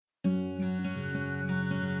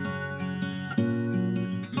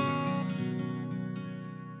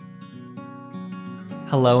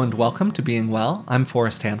Hello and welcome to Being Well. I'm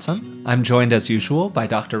Forrest Hansen. I'm joined as usual by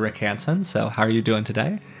Dr. Rick Hansen. So how are you doing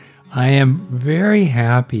today? I am very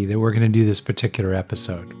happy that we're going to do this particular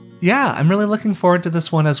episode. Yeah, I'm really looking forward to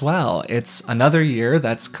this one as well. It's another year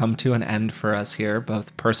that's come to an end for us here,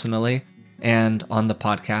 both personally and on the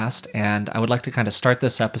podcast. And I would like to kind of start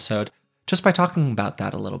this episode just by talking about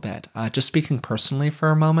that a little bit. Just speaking personally for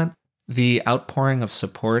a moment, the outpouring of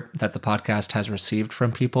support that the podcast has received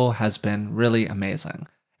from people has been really amazing.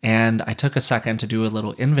 And I took a second to do a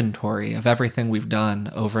little inventory of everything we've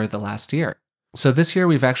done over the last year. So this year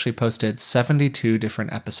we've actually posted 72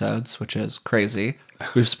 different episodes, which is crazy.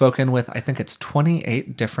 We've spoken with, I think it's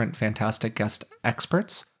 28 different fantastic guest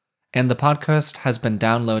experts. And the podcast has been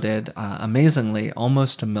downloaded, amazingly,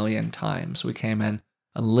 almost 1 million times. We came in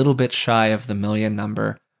a little bit shy of the 1 million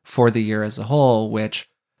number for the year as a whole, which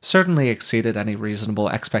certainly exceeded any reasonable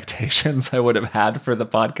expectations I would have had for the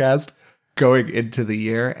podcast going into the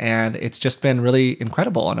year. And it's just been really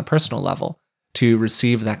incredible on a personal level to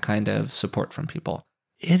receive that kind of support from people.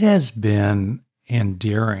 It has been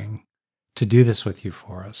endearing to do this with you,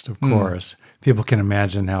 Forrest. Of course, people can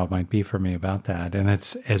imagine how it might be for me about that. And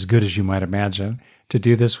it's as good as you might imagine to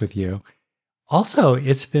do this with you. Also,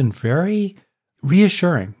 it's been very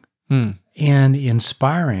reassuring and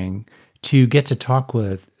inspiring to get to talk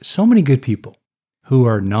with so many good people who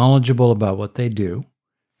are knowledgeable about what they do,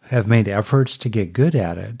 have made efforts to get good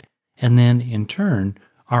at it, and then in turn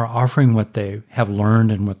are offering what they have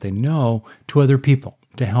learned and what they know to other people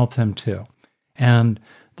to help them too. And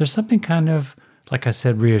there's something kind of, like I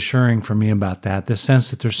said, reassuring for me about that, the sense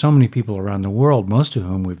that there's so many people around the world, most of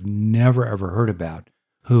whom we've never ever heard about,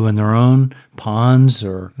 who in their own ponds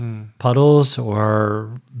or puddles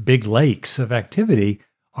or big lakes of activity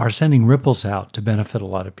are sending ripples out to benefit a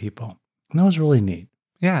lot of people. And that was really neat.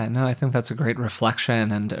 Yeah, no, I think that's a great reflection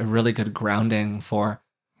and a really good grounding for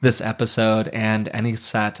this episode and any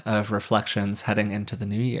set of reflections heading into the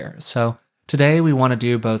new year. So today we want to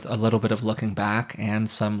do both a little bit of looking back and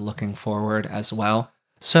some looking forward as well.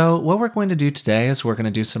 So what we're going to do today is we're going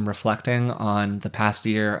to do some reflecting on the past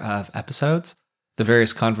year of episodes, the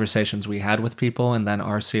various conversations we had with people, and then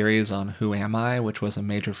our series on Who Am I, which was a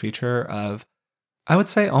major feature of, I would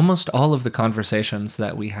say, almost all of the conversations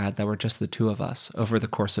that we had that were just the two of us over the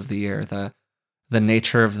course of the year. The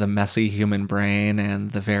nature of the messy human brain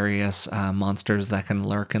and the various monsters that can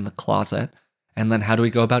lurk in the closet. And then how do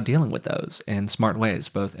we go about dealing with those in smart ways,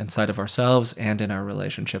 both inside of ourselves and in our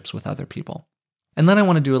relationships with other people. And then I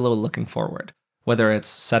want to do a little looking forward, whether it's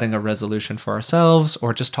setting a resolution for ourselves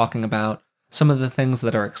or just talking about some of the things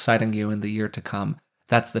that are exciting you in the year to come.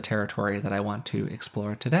 That's the territory that I want to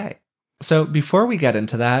explore today. So before we get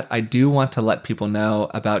into that, I do want to let people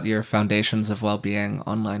know about your Foundations of Wellbeing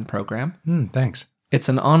online program. Thanks. It's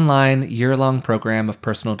an online year-long program of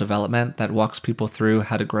personal development that walks people through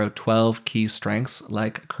how to grow 12 key strengths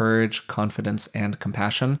like courage, confidence, and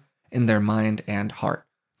compassion in their mind and heart.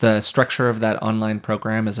 The structure of that online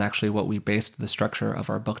program is actually what we based the structure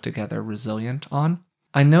of our book together, Resilient, on.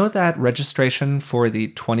 I know that registration for the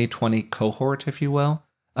 2020 cohort, if you will,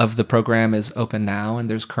 of the program is open now, and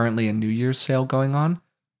there's currently a New Year's sale going on.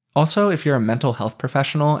 Also, if you're a mental health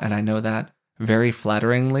professional, and I know that very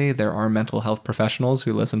flatteringly there are mental health professionals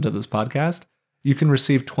who listen to this podcast, you can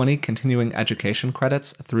receive 20 continuing education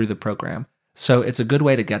credits through the program. So it's a good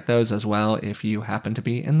way to get those as well if you happen to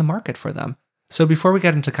be in the market for them. So before we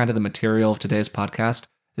get into kind of the material of today's podcast,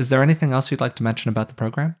 is there anything else you'd like to mention about the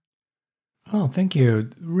program? Oh, thank you.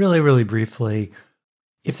 Really, really briefly,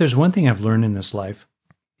 if there's one thing I've learned in this life,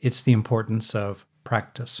 it's the importance of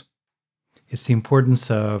practice. It's the importance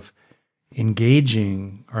of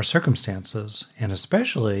engaging our circumstances and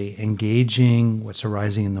especially engaging what's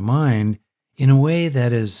arising in the mind in a way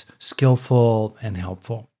that is skillful and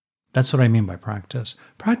helpful. That's what I mean by practice.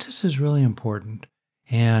 Practice is really important.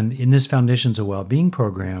 And in this Foundations of Wellbeing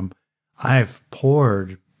program, I've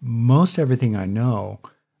poured most everything I know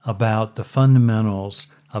about the fundamentals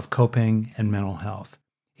of coping and mental health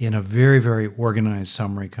in a very, very organized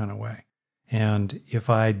summary kind of way. And if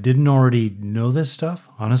I didn't already know this stuff,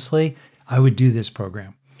 honestly, I would do this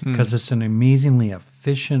program because it's an amazingly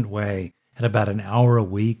efficient way at about an hour a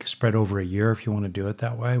week spread over a year if you want to do it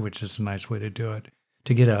that way, which is a nice way to do it,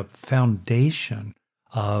 to get a foundation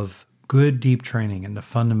of good, deep training in the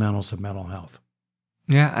fundamentals of mental health.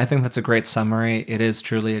 Yeah, I think that's a great summary. It is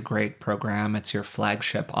truly a great program. It's your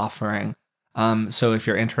flagship offering. So if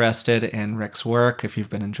you're interested in Rick's work, if you've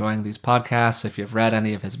been enjoying these podcasts, if you've read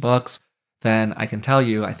any of his books, then I can tell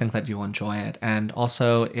you, I think that you'll enjoy it. And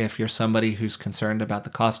also, if you're somebody who's concerned about the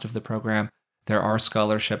cost of the program, there are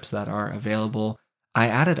scholarships that are available. I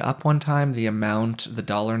added up one time the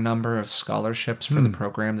dollar number of scholarships for the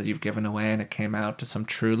program that you've given away, and it came out to some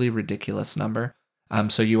truly ridiculous number.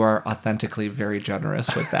 So you are authentically very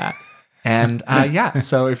generous with that. And yeah,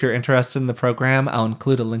 so if you're interested in the program, I'll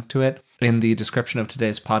include a link to it in the description of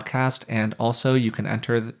today's podcast. And also, you can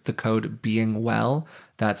enter the code Being Well.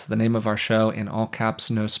 That's the name of our show in all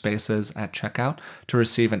caps, no spaces at checkout to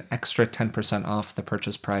receive an extra 10% off the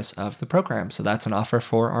purchase price of the program. So that's an offer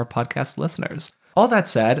for our podcast listeners. All that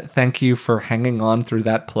said, thank you for hanging on through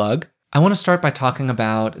that plug. I want to start by talking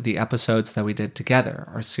about the episodes that we did together,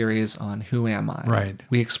 our series on Who Am I? Right.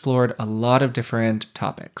 We explored a lot of different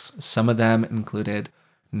topics. Some of them included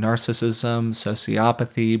narcissism,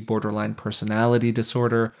 sociopathy, borderline personality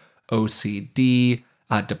disorder, OCD,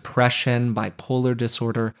 depression, bipolar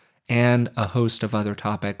disorder, and a host of other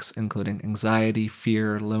topics, including anxiety,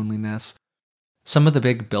 fear, loneliness. Some of the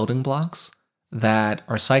big building blocks that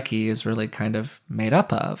our psyche is really kind of made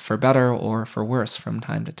up of, for better or for worse from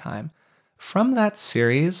time to time. From that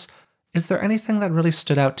series, is there anything that really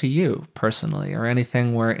stood out to you personally, or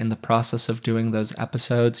anything where in the process of doing those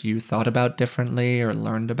episodes you thought about differently or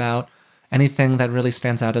learned about? Anything that really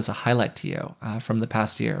stands out as a highlight to you from the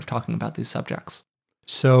past year of talking about these subjects?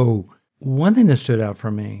 So one thing that stood out for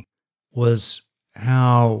me was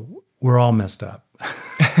how we're all messed up.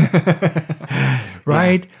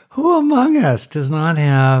 Right? Yeah. Who among us does not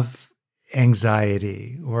have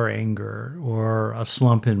anxiety or anger or a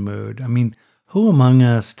slump in mood? I mean, who among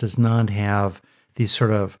us does not have these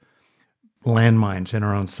sort of landmines in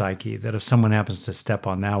our own psyche that if someone happens to step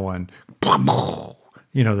on that one,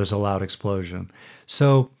 there's a loud explosion.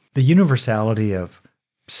 So the universality of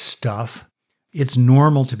stuff, it's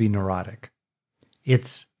normal to be neurotic.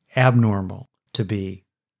 It's abnormal to be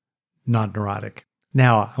not neurotic.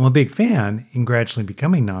 Now, I'm a big fan in gradually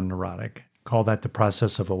becoming non-neurotic. Call that the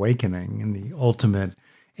process of awakening. And the ultimate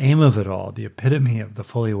aim of it all, the epitome of the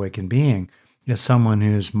fully awakened being, is someone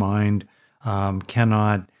whose mind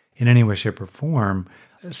cannot, in any way, shape, or form,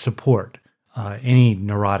 support any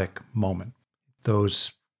neurotic moment.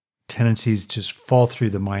 Those tendencies just fall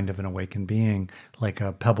through the mind of an awakened being like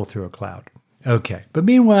a pebble through a cloud. Okay, but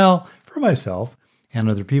meanwhile, for myself and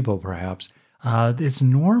other people perhaps, it's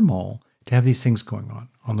normal to have these things going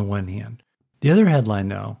on the one hand. The other headline,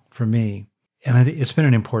 though, for me, and I think it's been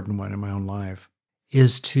an important one in my own life,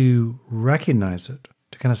 is to recognize it,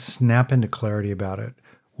 to kind of snap into clarity about it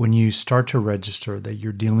when you start to register that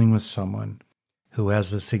you're dealing with someone who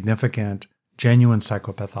has a significant, genuine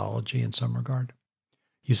psychopathology in some regard.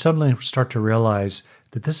 You suddenly start to realize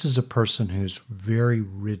that this is a person who's very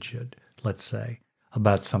rigid, let's say,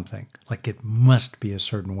 about something, like it must be a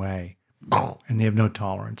certain way, and they have no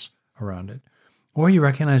tolerance around it. Or you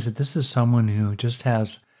recognize that this is someone who just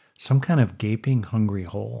has some kind of gaping, hungry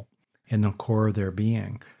hole in the core of their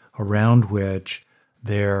being, around which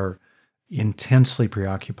they're intensely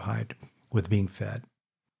preoccupied with being fed.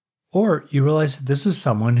 Or you realize that this is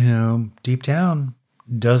someone who, deep down,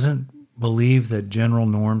 doesn't believe that general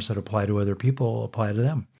norms that apply to other people apply to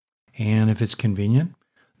them. And if it's convenient,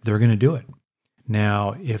 they're going to do it.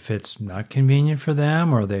 Now, if it's not convenient for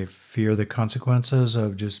them or they fear the consequences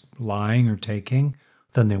of just lying or taking,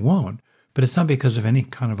 then they won't. But it's not because of any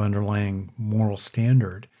kind of underlying moral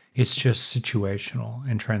standard. It's just situational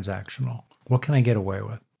and transactional. What can I get away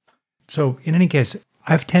with? So in any case,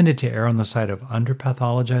 I've tended to err on the side of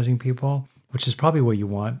under-pathologizing people, which is probably what you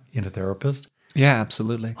want in a therapist. Yeah,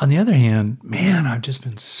 absolutely. On the other hand, man, I've just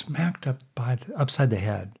been smacked upside the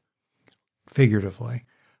head, figuratively,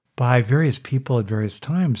 by various people at various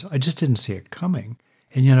times. I just didn't see it coming.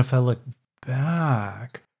 And yet if I look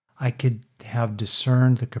back, I could have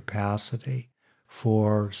discerned the capacity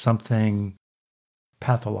for something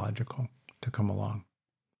pathological to come along.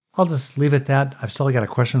 I'll just leave it at that. I've still got a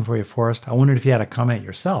question for you, Forrest. I wondered if you had a comment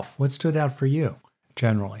yourself. What stood out for you,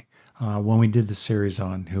 generally, when we did the series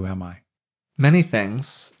on Who Am I? Many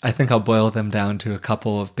things. I think I'll boil them down to a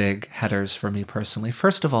couple of big headers for me personally.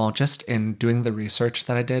 First of all, just in doing the research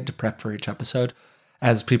that I did to prep for each episode,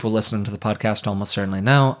 as people listening to the podcast almost certainly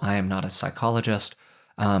know, I am not a psychologist.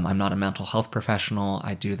 I'm not a mental health professional.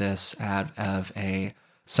 I do this out of a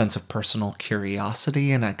sense of personal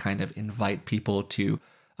curiosity, and I kind of invite people to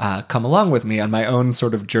come along with me on my own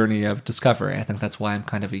sort of journey of discovery. I think that's why I'm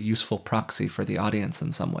kind of a useful proxy for the audience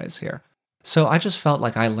in some ways here. So I just felt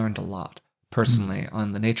like I learned a lot personally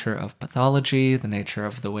on the nature of pathology, the nature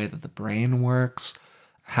of the way that the brain works,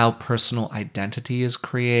 how personal identity is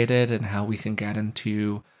created, and how we can get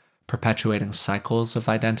into perpetuating cycles of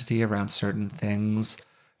identity around certain things,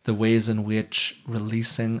 the ways in which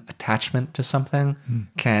releasing attachment to something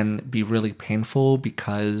can be really painful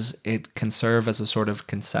because it can serve as a sort of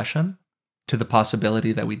concession to the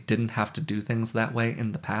possibility that we didn't have to do things that way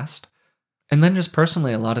in the past. And then just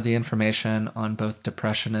personally, a lot of the information on both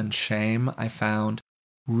depression and shame I found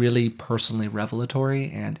really personally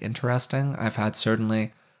revelatory and interesting. I've had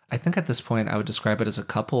certainly, I think at this point, I would describe it as a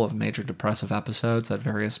couple of major depressive episodes at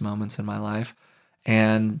various moments in my life.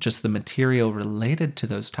 And just the material related to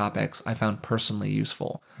those topics I found personally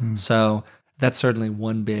useful. So that's certainly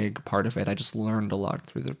one big part of it. I just learned a lot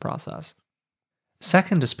through the process.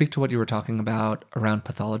 Second, to speak to what you were talking about around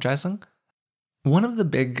pathologizing, one of the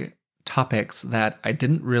big topics that I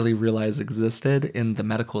didn't really realize existed in the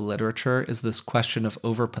medical literature is this question of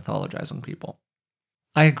over-pathologizing people.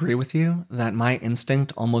 I agree with you that my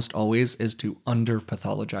instinct almost always is to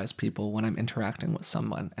under-pathologize people when I'm interacting with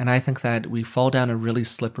someone. And I think that we fall down a really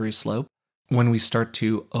slippery slope when we start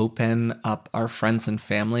to open up our friends and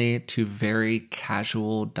family to very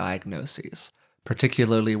casual diagnoses,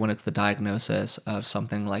 particularly when it's the diagnosis of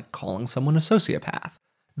something like calling someone a sociopath.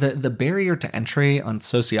 The barrier to entry on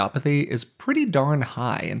sociopathy is pretty darn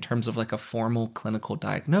high in terms of like a formal clinical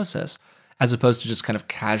diagnosis, as opposed to just kind of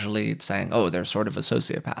casually saying, oh, they're sort of a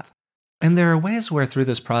sociopath. And there are ways where through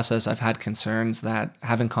this process I've had concerns that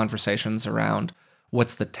having conversations around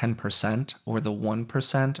what's the 10% or the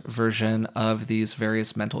 1% version of these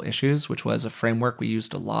various mental issues, which was a framework we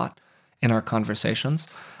used a lot in our conversations,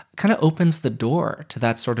 kind of opens the door to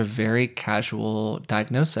that sort of very casual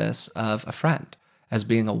diagnosis of a friend as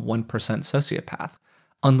being a 1% sociopath.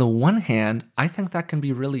 On the one hand, I think that can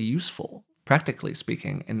be really useful, practically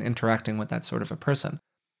speaking, in interacting with that sort of a person.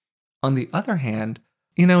 On the other hand,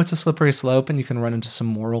 it's a slippery slope and you can run into some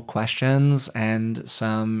moral questions and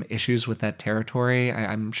some issues with that territory.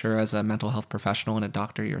 I'm sure as a mental health professional and a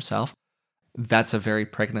doctor yourself, that's a very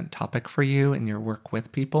pregnant topic for you in your work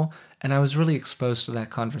with people. And I was really exposed to that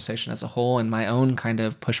conversation as a whole and my own kind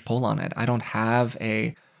of push-pull on it. I don't have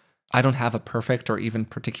a perfect or even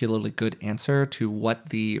particularly good answer to what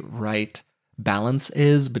the right balance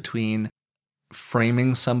is between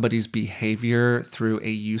framing somebody's behavior through a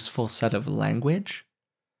useful set of language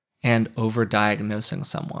and overdiagnosing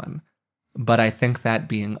someone. But I think that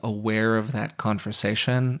being aware of that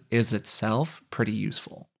conversation is itself pretty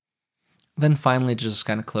useful. Then finally, to just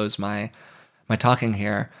kind of close my talking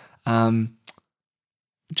here,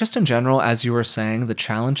 just in general, as you were saying, the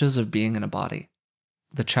challenges of being in a body,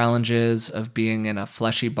 the challenges of being in a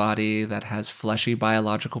fleshy body that has fleshy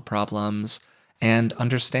biological problems, and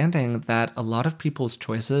understanding that a lot of people's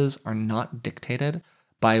choices are not dictated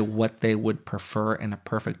by what they would prefer in a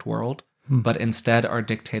perfect world, but instead are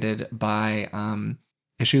dictated by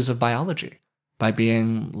issues of biology, by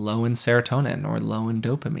being low in serotonin or low in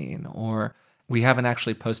dopamine. Or we haven't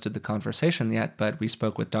actually posted the conversation yet, but we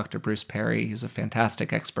spoke with Dr. Bruce Perry. He's a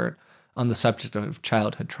fantastic expert on the subject of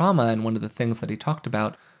childhood trauma, and one of the things that he talked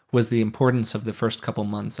about was the importance of the first couple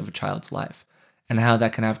months of a child's life and how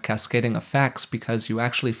that can have cascading effects because you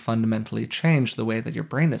actually fundamentally change the way that your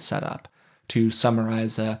brain is set up. To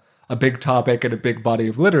summarize a big topic and a big body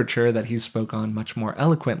of literature that he spoke on much more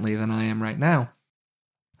eloquently than I am right now,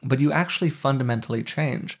 but you actually fundamentally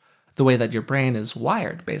change the way that your brain is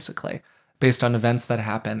wired, basically, based on events that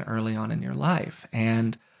happen early on in your life.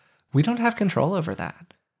 And we don't have control over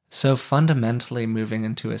that. So fundamentally moving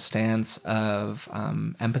into a stance of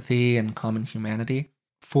empathy and common humanity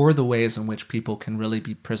for the ways in which people can really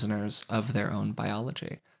be prisoners of their own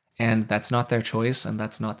biology. And that's not their choice and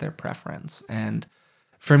that's not their preference. And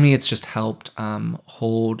for me, it's just helped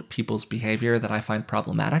hold people's behavior that I find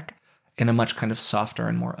problematic in a much kind of softer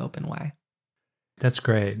and more open way. That's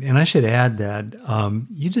great. And I should add that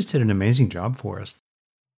you just did an amazing job for us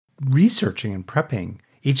researching and prepping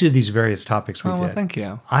each of these various topics we did. Well, thank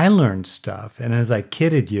you. I learned stuff. And as I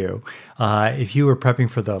kidded you, if you were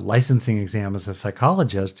prepping for the licensing exam as a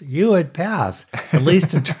psychologist, you would pass, at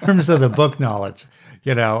least in terms of the book knowledge,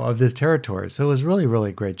 of this territory. So it was really,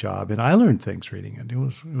 really great job. And I learned things reading it. It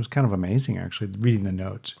was kind of amazing, actually, reading the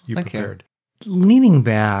notes you prepared. Leaning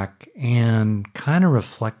back and kind of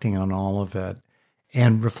reflecting on all of it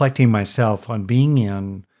and reflecting myself on being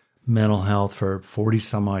in mental health for 40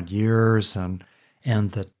 some odd years and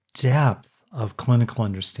the depth of clinical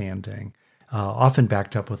understanding, often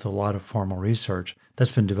backed up with a lot of formal research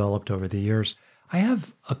that's been developed over the years, I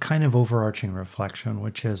have a kind of overarching reflection,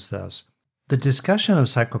 which is this. The discussion of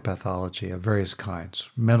psychopathology of various kinds,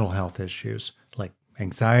 mental health issues like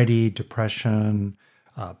anxiety, depression,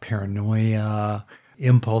 paranoia,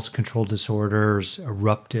 impulse control disorders,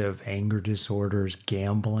 eruptive anger disorders,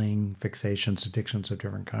 gambling, fixations, addictions of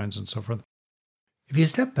different kinds, and so forth. if you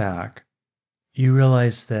step back, you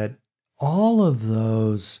realize that all of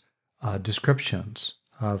those descriptions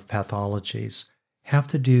of pathologies have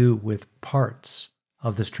to do with parts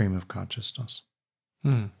of the stream of consciousness,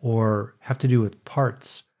 or have to do with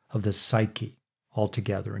parts of the psyche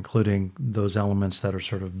altogether, including those elements that are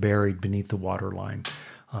sort of buried beneath the waterline,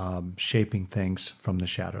 shaping things from the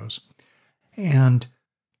shadows. And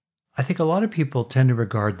I think a lot of people tend to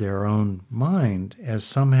regard their own mind as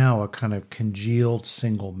somehow a kind of congealed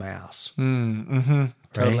single mass. Right?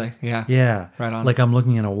 Totally. Yeah. Yeah. Right on. Like I'm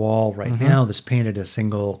looking at a wall right now that's painted a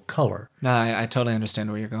single color. No, I totally understand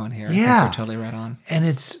where you're going here. Yeah. I think you're totally right on. And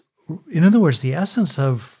it's, in other words, the essence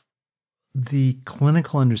of the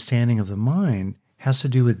clinical understanding of the mind has to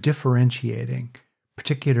do with differentiating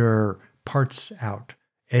particular parts out,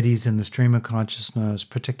 eddies in the stream of consciousness,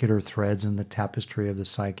 particular threads in the tapestry of the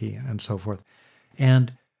psyche, and so forth.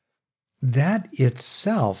 And that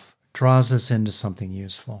itself draws us into something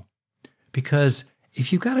useful. Because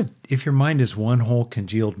if your mind is one whole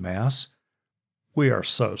congealed mass, we are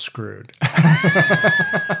so screwed.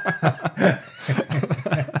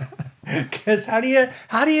 Because how do you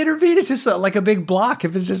intervene? It's just like a big block.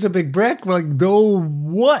 If it's just a big brick, we're like, no,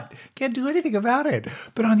 what? Can't do anything about it.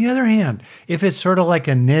 But on the other hand, if it's sort of like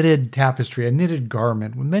a knitted tapestry, a knitted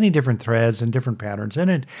garment with many different threads and different patterns in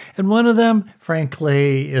it, and one of them,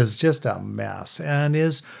 frankly, is just a mess and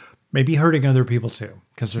is maybe hurting other people too,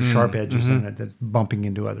 because there's sharp edges in it that's bumping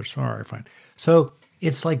into others. All right, fine. So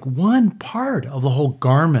it's like one part of the whole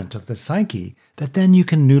garment of the psyche that then you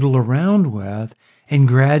can noodle around with and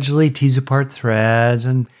gradually tease apart threads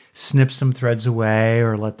and snip some threads away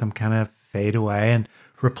or let them kind of fade away and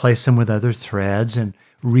replace them with other threads and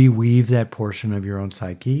reweave that portion of your own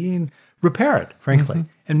psyche and repair it, frankly.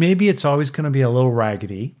 And maybe it's always going to be a little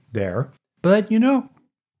raggedy there, but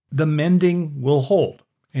the mending will hold.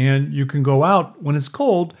 And you can go out when it's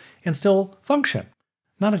cold and still function.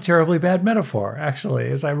 Not a terribly bad metaphor, actually,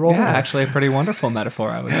 as I roll. Yeah, actually a pretty wonderful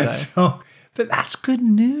metaphor, I would say. But that's good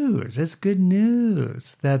news. It's good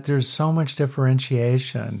news that there's so much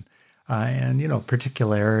differentiation and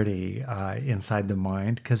particularity inside the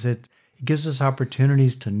mind, because it gives us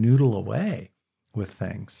opportunities to noodle away with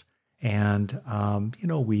things and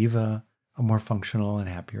weave a more functional and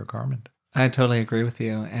happier garment. I totally agree with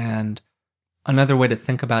you. And another way to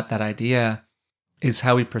think about that idea is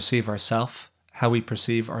how we perceive ourselves, how we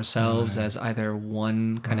perceive ourselves as either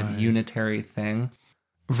one kind of unitary thing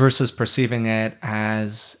versus perceiving it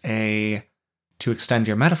as to extend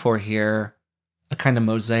your metaphor here, a kind of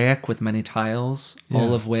mosaic with many tiles,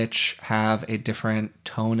 all of which have a different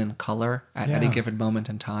tone and color at any given moment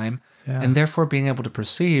in time. Yeah. And therefore being able to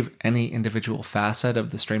perceive any individual facet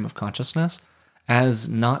of the stream of consciousness as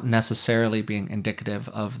not necessarily being indicative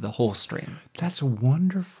of the whole stream. That's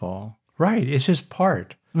wonderful. Right. It's just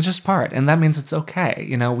part. It's just part. And that means it's okay.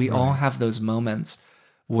 We all have those moments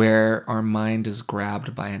where our mind is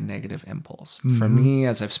grabbed by a negative impulse. For me,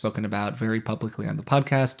 as I've spoken about very publicly on the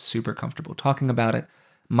podcast, super comfortable talking about it,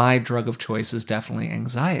 my drug of choice is definitely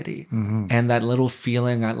anxiety. And that little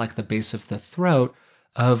feeling at like the base of the throat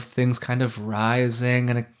of things kind of rising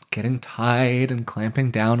and getting tight and clamping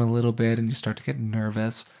down a little bit, and you start to get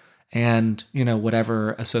nervous and,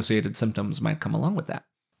 whatever associated symptoms might come along with that.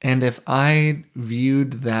 And if I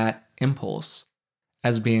viewed that impulse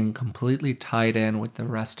as being completely tied in with the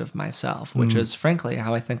rest of myself, which is frankly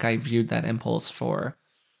how I think I viewed that impulse for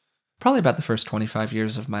probably about the first 25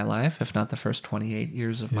 years of my life, if not the first 28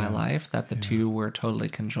 years of my life, that the two were totally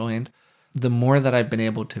conjoined. The more that I've been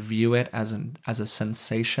able to view it as a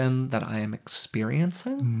sensation that I am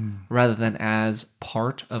experiencing rather than as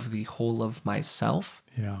part of the whole of myself.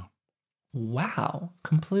 Yeah. Wow,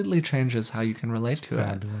 completely changes how you can relate to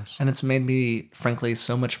fabulous. It. And it's made me, frankly,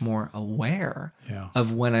 so much more aware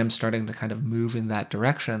of when I'm starting to kind of move in that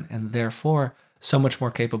direction, and therefore so much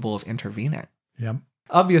more capable of intervening. Yep.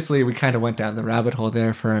 Obviously, we kind of went down the rabbit hole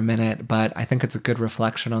there for a minute, but I think it's a good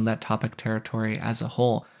reflection on that topic territory as a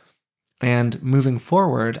whole. And moving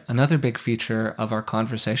forward, another big feature of our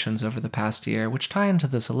conversations over the past year, which tie into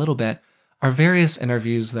this a little bit, are various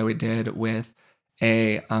interviews that we did with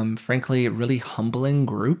a, frankly, really humbling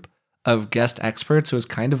group of guest experts. It was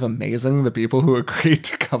kind of amazing, the people who agreed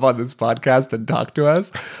to come on this podcast and talk to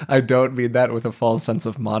us. I don't mean that with a false sense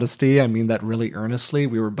of modesty. I mean that really earnestly.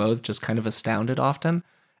 We were both just kind of astounded often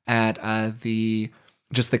at the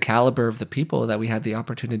caliber of the people that we had the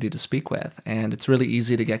opportunity to speak with. And it's really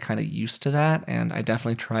easy to get kind of used to that. And I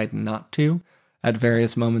definitely tried not to at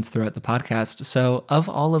various moments throughout the podcast. So of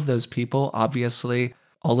all of those people, obviously,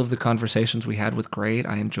 all of the conversations we had with great.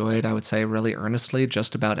 I enjoyed, I would say, really earnestly,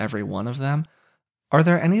 just about every one of them. Are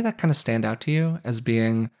there any that kind of stand out to you as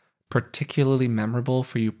being particularly memorable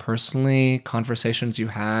for you personally? Conversations you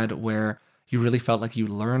had where you really felt like you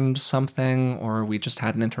learned something, or we just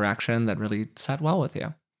had an interaction that really sat well with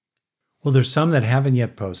you? Well, there's some that haven't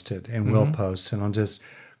yet posted and will Mm-hmm. post, and I'll just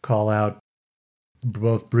call out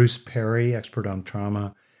both Bruce Perry, expert on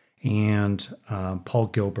trauma, and Paul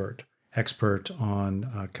Gilbert, expert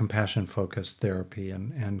on compassion-focused therapy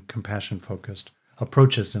and compassion-focused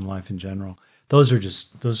approaches in life in general.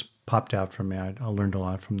 Those popped out from me. I learned a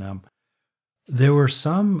lot from them. There were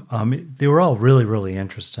some, they were all really, really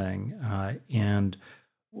interesting. And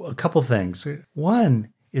a couple things.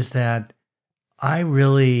 One is that I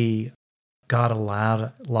really got a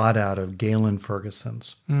lot out of Galen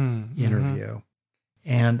Ferguson's Mm-hmm. interview,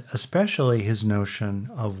 and especially his notion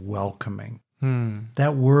of welcoming. Mm.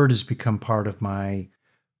 That word has become part of my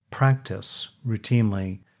practice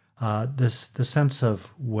routinely. The sense of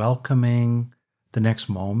welcoming the next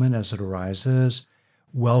moment as it arises,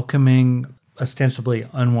 welcoming ostensibly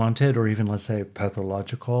unwanted or even, let's say,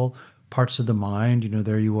 pathological parts of the mind.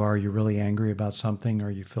 There you are, you're really angry about something,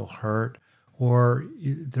 or you feel hurt, or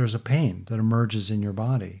there's a pain that emerges in your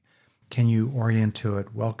body. Can you orient to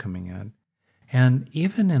it, welcoming it? And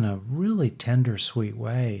even in a really tender, sweet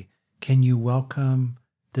way, can you welcome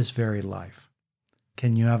this very life?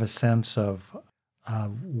 Can you have a sense of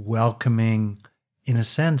welcoming, in a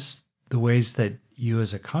sense, the ways that you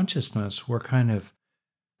as a consciousness were kind of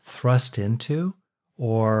thrust into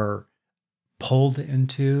or pulled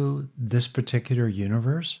into this particular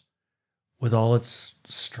universe with all its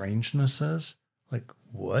strangenesses? Like,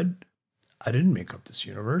 what? I didn't make up this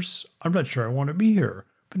universe. I'm not sure I want to be here,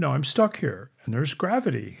 but now I'm stuck here and there's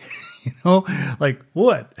gravity, like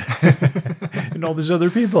what? And all these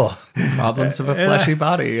other people. Problems of a fleshy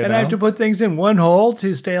body, I have to put things in one hole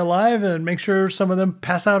to stay alive and make sure some of them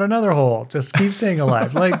pass out another hole. Just keep staying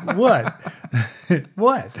alive. Like what?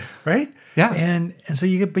 What? Right? Yeah. And so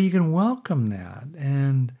you can welcome that.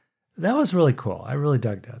 And that was really cool. I really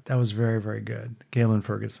dug that. That was very, very good. Galen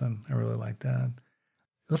Ferguson. I really liked that.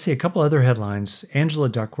 Let's see, a couple other headlines. Angela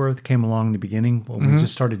Duckworth came along in the beginning when we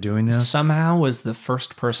just started doing this. Somehow was the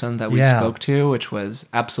first person that we spoke to, which was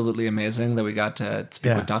absolutely amazing that we got to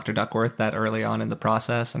speak with Dr. Duckworth that early on in the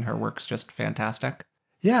process, and her work's just fantastic.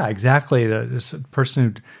 Yeah, exactly. This person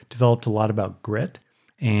who developed a lot about grit,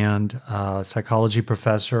 and a psychology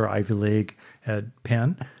professor, Ivy League at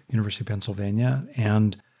Penn, University of Pennsylvania,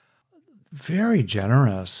 and very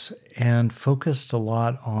generous and focused a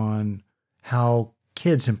lot on how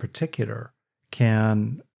kids in particular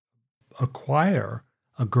can acquire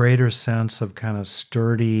a greater sense of kind of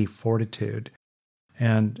sturdy fortitude,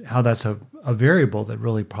 and how that's a variable that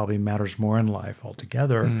really probably matters more in life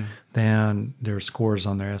altogether than their scores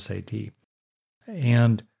on their SAT.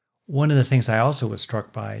 And one of the things I also was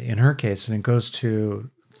struck by in her case, and it goes to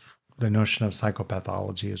the notion of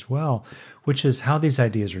psychopathology as well, which is how these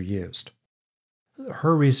ideas are used.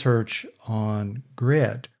 Her research on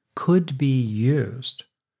grit could be used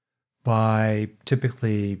by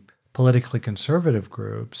typically politically conservative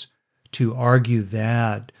groups to argue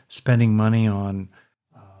that spending money on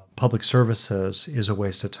public services is a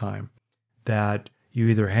waste of time, that you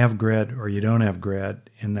either have grit or you don't have grit,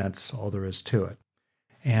 and that's all there is to it.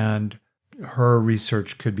 And her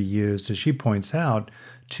research could be used, as she points out,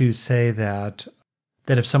 to say that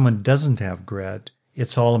if someone doesn't have grit,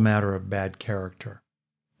 it's all a matter of bad character.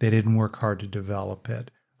 They didn't work hard to develop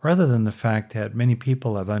it, rather than the fact that many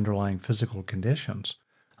people have underlying physical conditions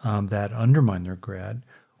that undermine their grit,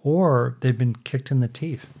 or they've been kicked in the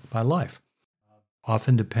teeth by life,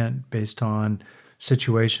 often based on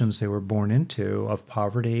situations they were born into of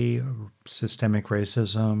poverty, systemic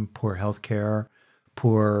racism, poor health care,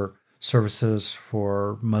 poor services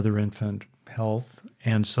for mother-infant health.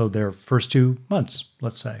 And so their first 2 months,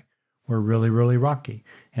 let's say, were really, really rocky.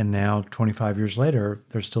 And now, 25 years later,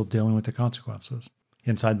 they're still dealing with the consequences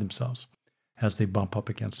inside themselves as they bump up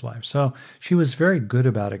against life. So she was very good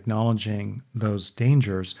about acknowledging those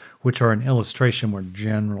dangers, which are an illustration more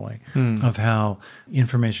generally of how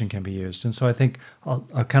information can be used. And so I think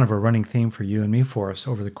a kind of a running theme for you and me, for us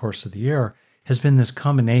over the course of the year, has been this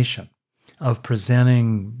combination of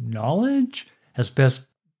presenting knowledge as best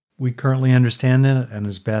we currently understand it and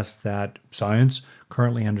as best that science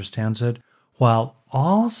currently understands it, while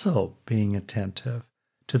also being attentive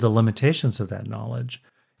to the limitations of that knowledge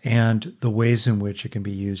and the ways in which it can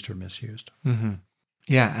be used or misused. Mm-hmm.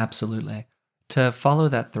 Yeah, absolutely. To follow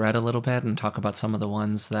that thread a little bit and talk about some of the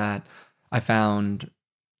ones that I found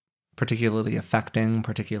particularly affecting,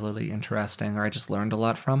 particularly interesting, or I just learned a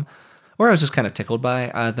lot from, or I was just kind of tickled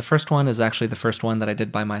by. The first one is actually the first one that I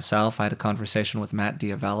did by myself. I had a conversation with Matt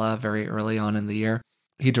D'Avella very early on in the year.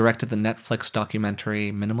 He directed the Netflix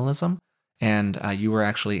documentary Minimalism, and you were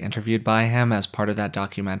actually interviewed by him as part of that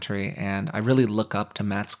documentary. And I really look up to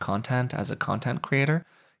Matt's content as a content creator.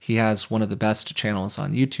 He has one of the best channels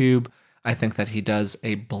on YouTube. I think that he does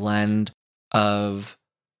a blend of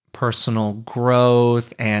personal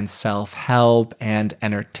growth and self-help and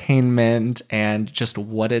entertainment and just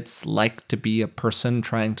what it's like to be a person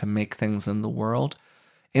trying to make things in the world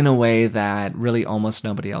in a way that really almost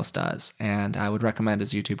nobody else does. And I would recommend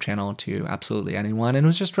his YouTube channel to absolutely anyone. And it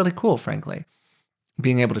was just really cool, frankly,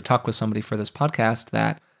 being able to talk with somebody for this podcast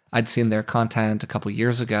that I'd seen their content a couple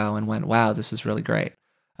years ago and went, wow, this is really great.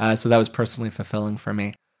 So that was personally fulfilling for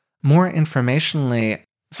me. More informationally,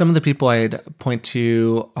 some of the people I'd point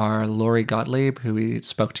to are Lori Gottlieb, who we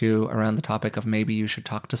spoke to around the topic of maybe you should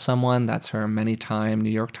talk to someone. That's her many-time New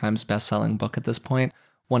York Times bestselling book at this point.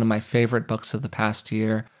 One of my favorite books of the past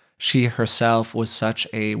year. She herself was such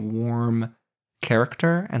a warm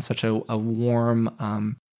character and such a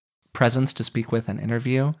warm presence to speak with and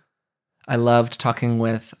interview. I loved talking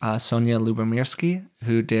with Sonia Lubomirsky,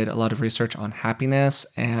 who did a lot of research on happiness,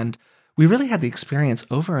 and we really had the experience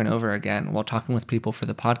over and over again while talking with people for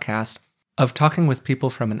the podcast of talking with people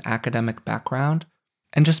from an academic background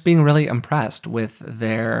and just being really impressed with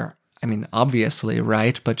their, obviously,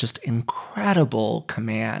 right, but just incredible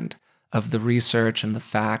command of the research and the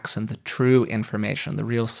facts and the true information, the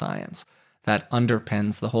real science that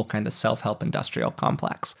underpins the whole kind of self-help industrial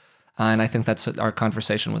complex. And I think that's our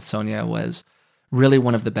conversation with Sonia was really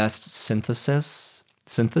one of the best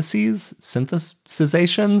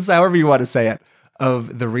synthesizations, however you want to say it,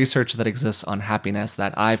 of the research that exists on happiness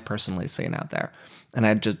that I've personally seen out there. And I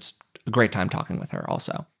had just a great time talking with her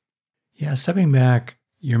also. Yeah, stepping back,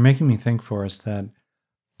 you're making me think, Forrest, that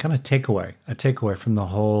kind of a takeaway from the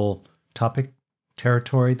whole topic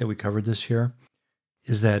territory that we covered this year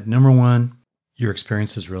is that, number one, your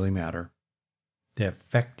experiences really matter. They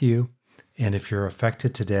affect you. And if you're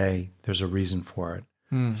affected today, there's a reason for it.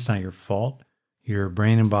 It's not your fault. Your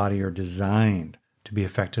brain and body are designed to be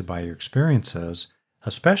affected by your experiences,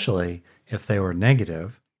 especially if they were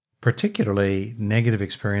negative, particularly negative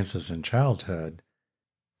experiences in childhood.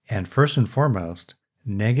 And first and foremost,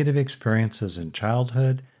 negative experiences in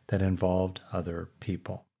childhood that involved other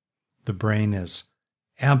people. The brain is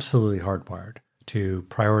absolutely hardwired to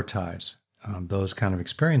prioritize those kind of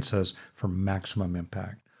experiences for maximum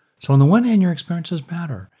impact. So on the one hand, your experiences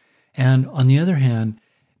matter. And on the other hand,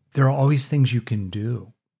 there are always things you can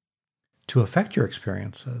do to affect your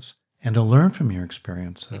experiences and to learn from your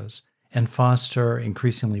experiences and foster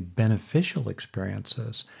increasingly beneficial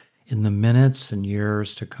experiences in the minutes and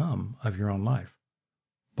years to come of your own life.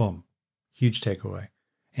 Boom. Huge takeaway.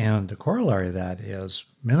 And the corollary of that is,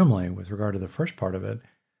 minimally, with regard to the first part of it,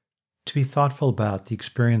 to be thoughtful about the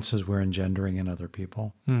experiences we're engendering in other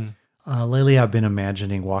people. Lately, I've been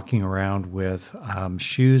imagining walking around with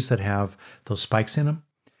shoes that have those spikes in them.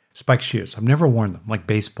 Spiked shoes. I've never worn them, like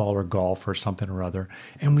baseball or golf or something or other.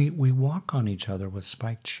 And we walk on each other with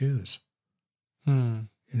spiked shoes. You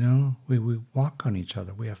know, we walk on each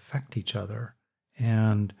other. We affect each other.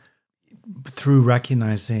 And through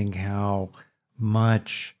recognizing how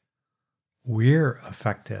much we're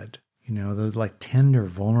affected, you know, the like tender,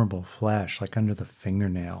 vulnerable flesh, like under the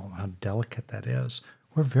fingernail, how delicate that is.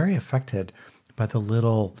 We're very affected by the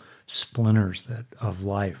little splinters of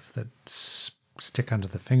life that stick under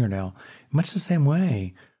the fingernail. Much the same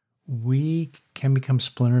way, we can become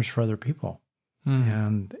splinters for other people.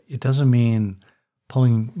 And it doesn't mean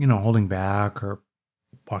holding back or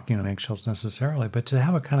walking on eggshells necessarily, but to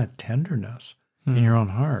have a kind of tenderness in your own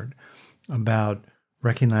heart about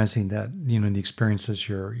recognizing that, you know, the experiences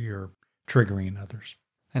you're triggering in others.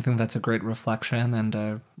 I think that's a great reflection and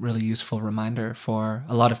a really useful reminder for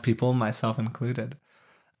a lot of people, myself included.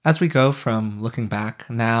 As we go from looking back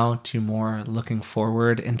now to more looking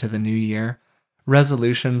forward into the new year,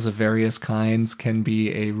 resolutions of various kinds can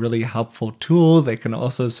be a really helpful tool. They can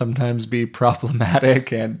also sometimes be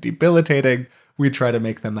problematic and debilitating. We try to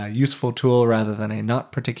make them a useful tool rather than a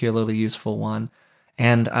not particularly useful one.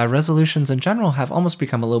 And resolutions in general have almost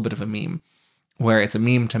become a little bit of a meme, where it's a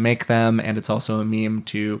meme to make them, and it's also a meme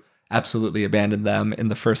to absolutely abandon them in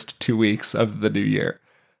the first 2 weeks of the new year.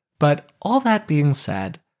 But all that being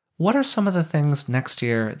said, what are some of the things next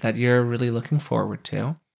year that you're really looking forward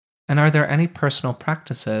to? And are there any personal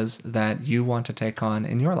practices that you want to take on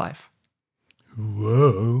in your life?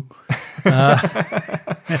 Whoa.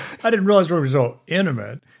 I didn't realize we were so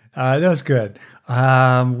intimate. That was good.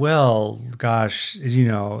 Well, gosh, as you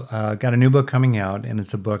know, got a new book coming out, and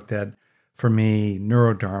it's a book that for me,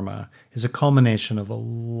 Neurodharma is a culmination of a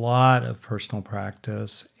lot of personal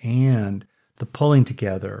practice and the pulling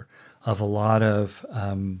together of a lot of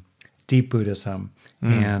deep Buddhism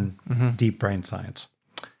and deep brain science.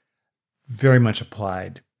 Very much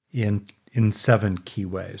applied in 7 key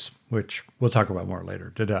ways, which we'll talk about more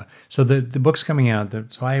later. So the book's coming out.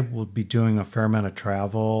 So I will be doing a fair amount of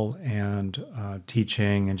travel and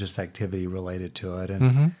teaching and just activity related to it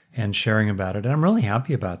and sharing about it. And I'm really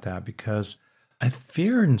happy about that because I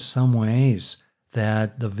fear in some ways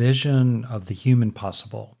that the vision of the human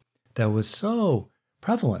possible that was so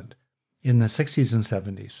prevalent in the 60s and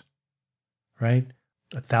 70s, right?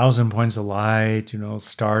 1,000 points of light,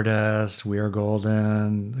 stardust, we are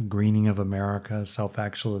golden, greening of America,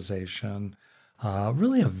 self-actualization,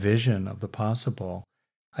 really a vision of the possible,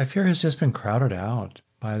 I fear has just been crowded out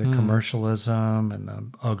by the commercialism and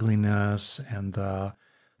the ugliness and the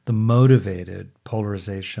motivated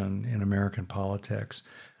polarization in American politics.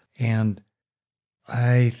 And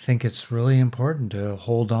I think it's really important to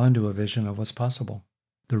hold on to a vision of what's possible.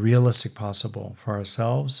 The realistic possible for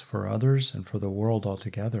ourselves, for others, and for the world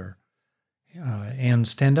altogether, and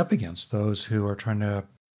stand up against those who are trying to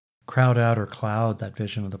crowd out or cloud that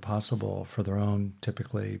vision of the possible for their own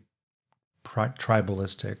typically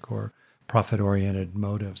tribalistic or profit-oriented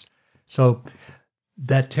motives. So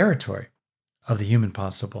that territory of the human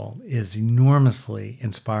possible is enormously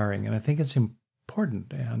inspiring, and I think it's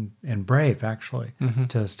important and brave, actually,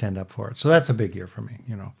 to stand up for it. So that's a big year for me,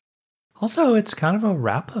 Also, it's kind of a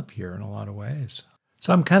wrap-up year in a lot of ways.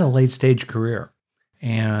 So I'm kind of late-stage career,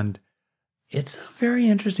 and it's a very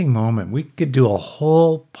interesting moment. We could do a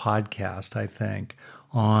whole podcast, I think,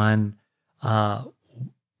 on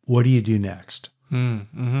what do you do next,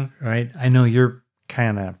 right? I know you're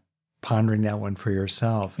kind of pondering that one for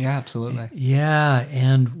yourself. Yeah, absolutely. Yeah,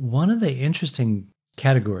 and one of the interesting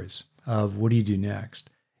categories of what do you do next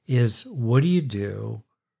is what do you do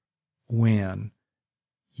when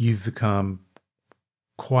you've become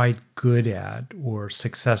quite good at or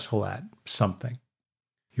successful at something.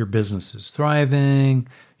 Your business is thriving,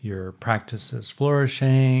 your practice is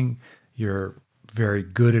flourishing, you're very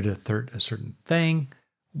good at a certain thing.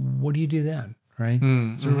 What do you do then, right?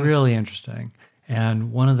 It's really interesting.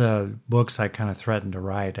 And one of the books I kind of threatened to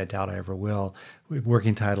write, I doubt I ever will,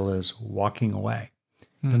 working title is Walking Away.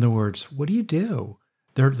 In other words, what do you do?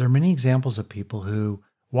 There are many examples of people who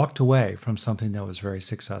walked away from something that was very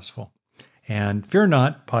successful. And fear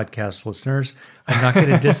not, podcast listeners, I'm not going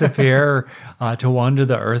to disappear to wander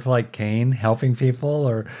the earth like Cain, helping people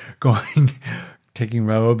or taking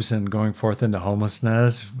robes and going forth into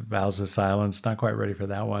homelessness, vows of silence, not quite ready for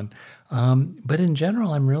that one. But in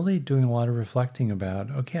general, I'm really doing a lot of reflecting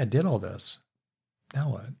about, okay, I did all this.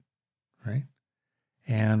 Now what, right?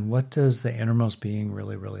 And what does the innermost being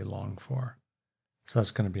really, really long for? So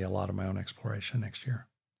that's going to be a lot of my own exploration next year.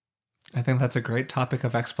 I think that's a great topic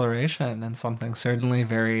of exploration and something certainly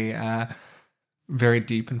very, very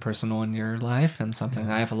deep and personal in your life and something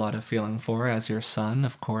I have a lot of feeling for as your son,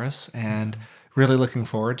 of course, and really looking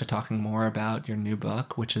forward to talking more about your new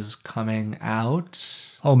book, which is coming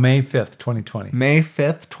out... Oh, May 5th, 2020. May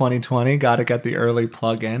 5th, 2020. Got to get the early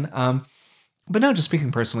plug in. But no, just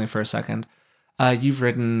speaking personally for a second, you've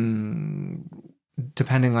written...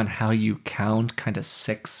 depending on how you count, kind of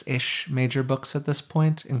 6-ish major books at this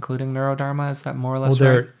point, including Neurodharma. Is that more or less right?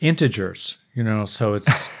 Well, right? they're integers, so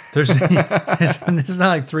there's it's not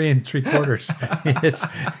like 3 3/4.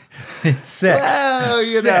 It's 6.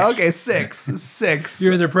 Well, okay, 6.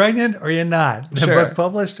 You're either pregnant or you're not. The book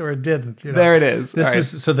published or it didn't. There it is.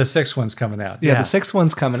 So the 6th one's coming out. Yeah, the 6th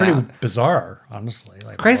one's coming out. Pretty bizarre, honestly.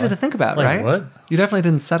 Like, crazy to think about, right? What? You definitely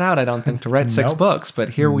didn't set out, I don't think, to write 6 books, but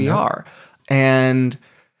here we are. And,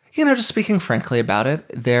 just speaking frankly about it,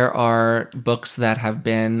 there are books that have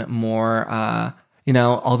been more,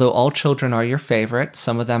 although all children are your favorite,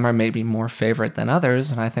 some of them are maybe more favorite than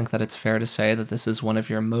others. And I think that it's fair to say that this is one of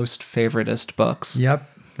your most favoritist books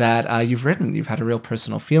that you've written. You've had a real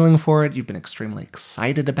personal feeling for it. You've been extremely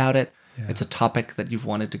excited about it. Yeah. It's a topic that you've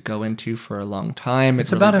wanted to go into for a long time.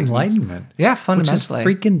 It's really about enlightenment. Yeah, fundamentally.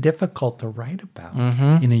 Which is freaking difficult to write about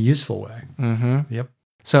in a useful way. Yep.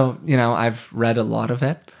 So, I've read a lot of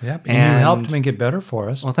it. Yep. And you helped make it better for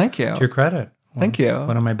us. Well, thank you. To your credit. Thank you.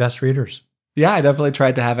 One of my best readers. Yeah, I definitely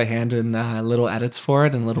tried to have a hand in little edits for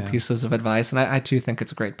it and little pieces of advice. And I too think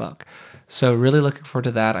it's a great book. So really looking forward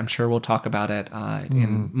to that. I'm sure we'll talk about it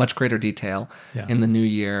in much greater detail in the new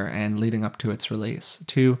year and leading up to its release.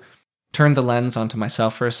 To turn the lens onto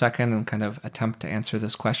myself for a second and kind of attempt to answer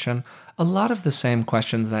this question, a lot of the same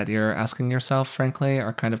questions that you're asking yourself, frankly,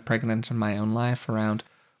 are kind of pregnant in my own life around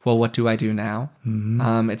well, what do I do now?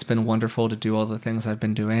 It's been wonderful to do all the things I've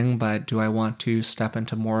been doing, but do I want to step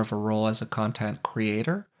into more of a role as a content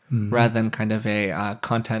creator rather than kind of a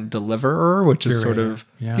content deliverer, which is sort of,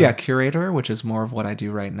 curator, which is more of what I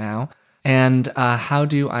do right now? And how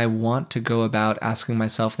do I want to go about asking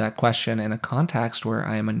myself that question in a context where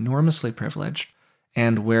I am enormously privileged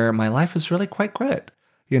and where my life is really quite good,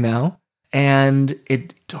 you know? And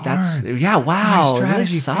that's wow. My strategy really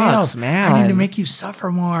sucks, failed. man. I need to make you suffer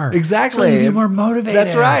more. Exactly. So you be more motivated.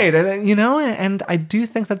 That's right. And and I do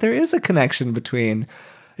think that there is a connection between.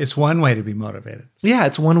 It's one way to be motivated. Yeah,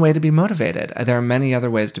 it's one way to be motivated. There are many other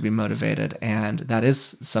ways to be motivated, and that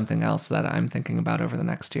is something else that I'm thinking about over the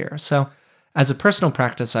next year. So, as a personal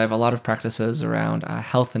practice, I have a lot of practices around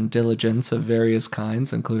health and diligence of various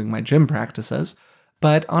kinds, including my gym practices.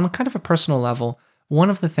 But on kind of a personal level, one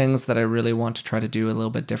of the things that I really want to try to do a little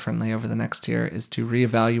bit differently over the next year is to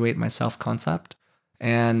reevaluate my self-concept.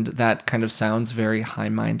 And that kind of sounds very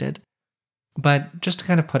high-minded. But just to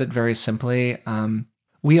kind of put it very simply,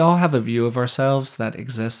 we all have a view of ourselves that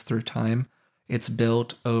exists through time. It's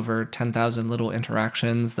built over 10,000 little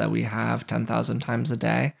interactions that we have 10,000 times a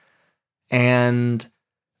day. And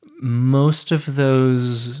most of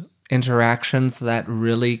those interactions that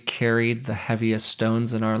really carried the heaviest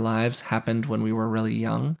stones in our lives happened when we were really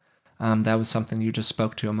young. That was something you just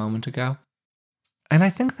spoke to a moment ago. And I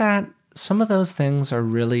think that some of those things are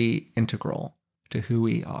really integral to who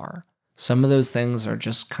we are. Some of those things are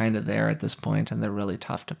just kind of there at this point, and they're really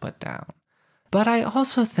tough to put down. But I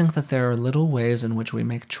also think that there are little ways in which we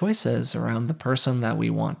make choices around the person that we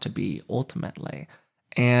want to be ultimately,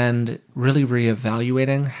 and really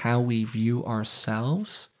reevaluating how we view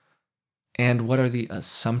ourselves and what are the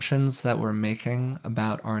assumptions that we're making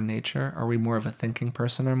about our nature. Are we more of a thinking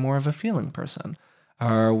person or more of a feeling person?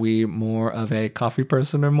 Are we more of a coffee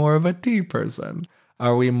person or more of a tea person?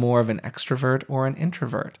 Are we more of an extrovert or an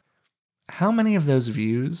introvert? How many of those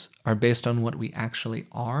views are based on what we actually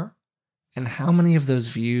are? And how many of those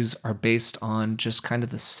views are based on just kind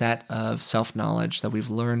of the set of self-knowledge that we've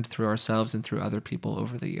learned through ourselves and through other people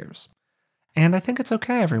over the years? And I think it's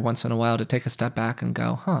okay every once in a while to take a step back and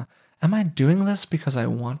go, am I doing this because I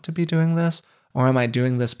want to be doing this? Or am I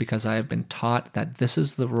doing this because I have been taught that this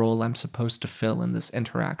is the role I'm supposed to fill in this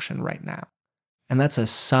interaction right now? And that's a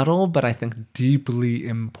subtle, but I think deeply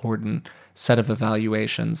important set of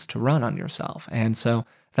evaluations to run on yourself. And so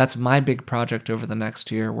that's my big project over the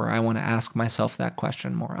next year, where I want to ask myself that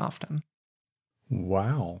question more often.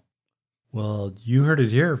 Wow. Well, you heard it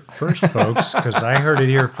here first, folks, because I heard it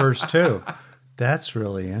here first too. That's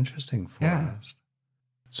really interesting for us.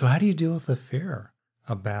 So how do you deal with the fear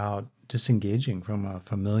about disengaging from a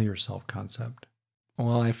familiar self-concept?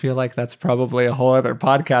 Well, I feel like that's probably a whole other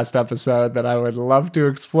podcast episode that I would love to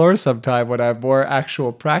explore sometime when I have more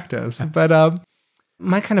actual practice. But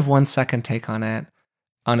my kind of 1 second take on it,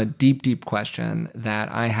 on a deep, deep question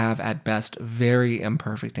that I have at best very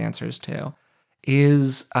imperfect answers to,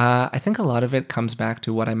 is I think a lot of it comes back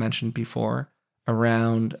to what I mentioned before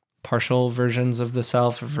around partial versions of the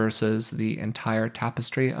self versus the entire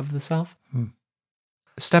tapestry of the self.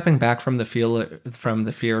 Stepping back from the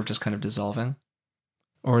fear of just kind of dissolving,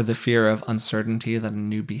 or the fear of uncertainty that a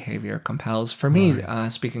new behavior compels. For me,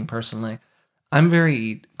 speaking personally, I'm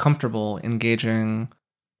very comfortable engaging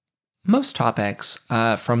most topics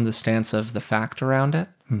from the stance of the fact around it,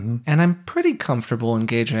 and I'm pretty comfortable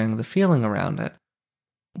engaging the feeling around it.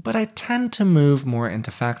 But I tend to move more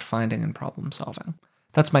into fact-finding and problem-solving.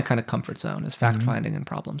 That's my kind of comfort zone, is fact-finding and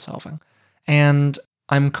problem-solving. And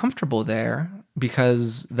I'm comfortable there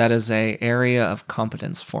because that is an area of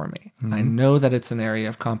competence for me. I know that it's an area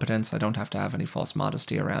of competence. I don't have to have any false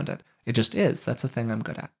modesty around it. It just is. That's a thing I'm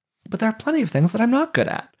good at. But there are plenty of things that I'm not good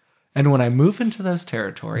at. And when I move into those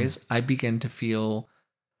territories, I begin to feel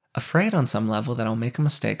afraid on some level that I'll make a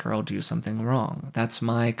mistake or I'll do something wrong. That's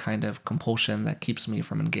my kind of compulsion that keeps me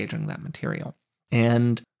from engaging that material.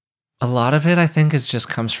 And a lot of it, I think, just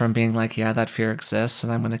comes from being like, yeah, that fear exists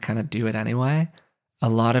and I'm going to kind of do it anyway. A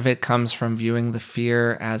lot of it comes from viewing the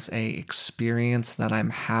fear as a experience that I'm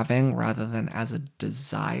having rather than as a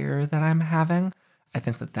desire that I'm having. I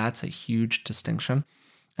think that that's a huge distinction.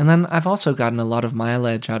 And then I've also gotten a lot of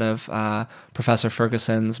mileage out of Professor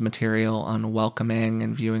Ferguson's material on welcoming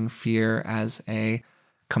and viewing fear as a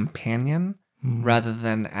companion rather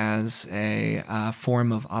than as a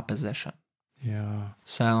form of opposition. Yeah.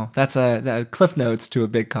 So that's a cliff notes to a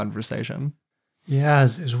big conversation. Yeah,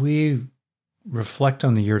 as we reflect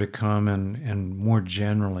on the year to come and more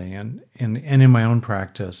generally, and in my own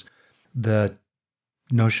practice, the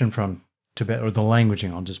notion from Tibet, or the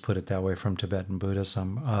languaging, I'll just put it that way, from Tibetan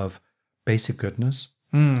Buddhism of basic goodness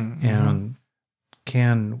And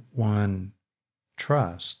can one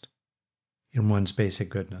trust in one's basic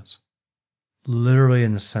goodness? Literally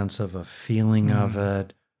in the sense of a feeling of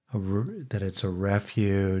it, that it's a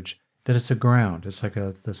refuge, that it's a ground. It's like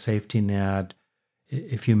the safety net.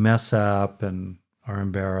 If you mess up and are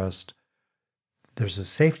embarrassed, there's a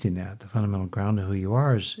safety net. The fundamental ground of who you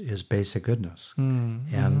are is basic goodness.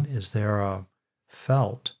 And is there a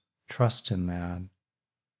felt trust in that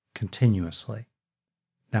continuously?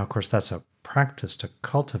 Now, of course, that's a practice to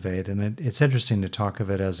cultivate, and it's interesting to talk of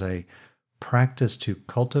it as a practice to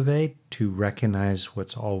cultivate, to recognize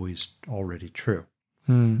what's always already true.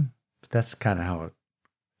 But that's kind of how it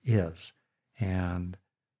is. And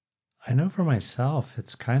I know for myself,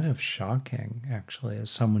 it's kind of shocking, actually, as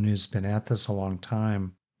someone who's been at this a long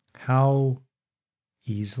time, how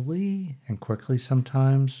easily and quickly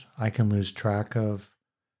sometimes I can lose track of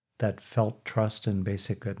that felt trust in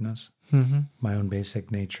basic goodness, my own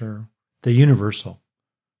basic nature, the universal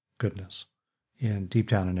goodness deep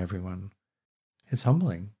down in everyone. It's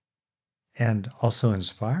humbling and also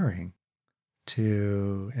inspiring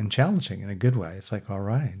and challenging in a good way. It's like, all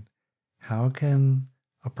right, how can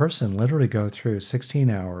a person literally go through 16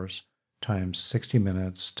 hours times 60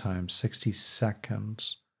 minutes times 60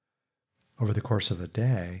 seconds over the course of a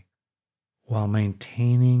day while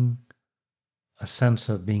maintaining a sense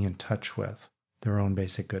of being in touch with their own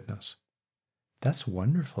basic goodness? That's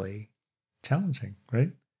wonderfully challenging,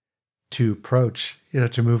 right? To approach,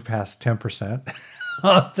 to move past 10%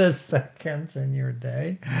 of the seconds in your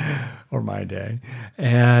day or my day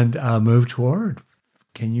and move toward,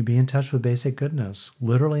 can you be in touch with basic goodness,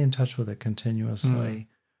 literally in touch with it continuously,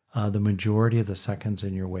 the majority of the seconds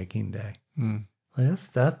in your waking day?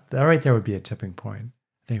 That right there would be a tipping point,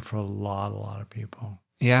 I think, for a lot of people.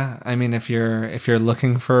 Yeah, I mean, if you're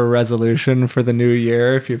looking for a resolution for the new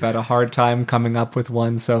year, if you've had a hard time coming up with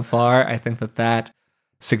one so far, I think that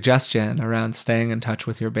suggestion around staying in touch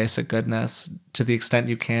with your basic goodness to the extent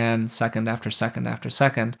you can, second after second after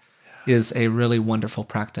second, is a really wonderful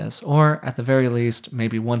practice. Or at the very least,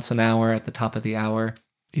 maybe once an hour at the top of the hour,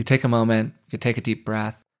 you take a moment, you take a deep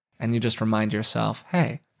breath, and you just remind yourself,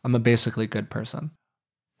 hey, I'm a basically good person.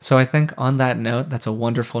 So I think on that note, that's a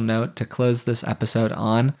wonderful note to close this episode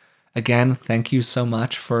on. Again, thank you so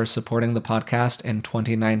much for supporting the podcast in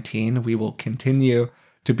 2019. We will continue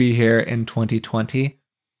to be here in 2020.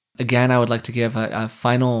 Again, I would like to give a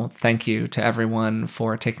final thank you to everyone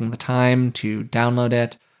for taking the time to download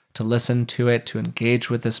it, to listen to it, to engage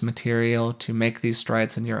with this material, to make these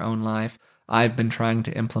strides in your own life. I've been trying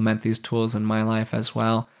to implement these tools in my life as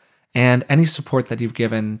well. And any support that you've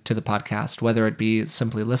given to the podcast, whether it be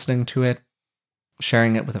simply listening to it,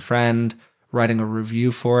 sharing it with a friend, writing a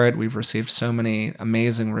review for it. We've received so many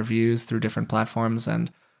amazing reviews through different platforms,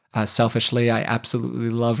 and selfishly, I absolutely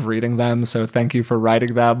love reading them. So thank you for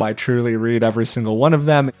writing them. I truly read every single one of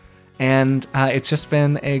them. And it's just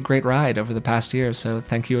been a great ride over the past year. So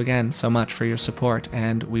thank you again so much for your support,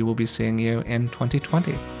 and we will be seeing you in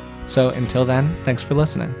 2020. So until then, thanks for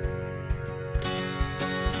listening.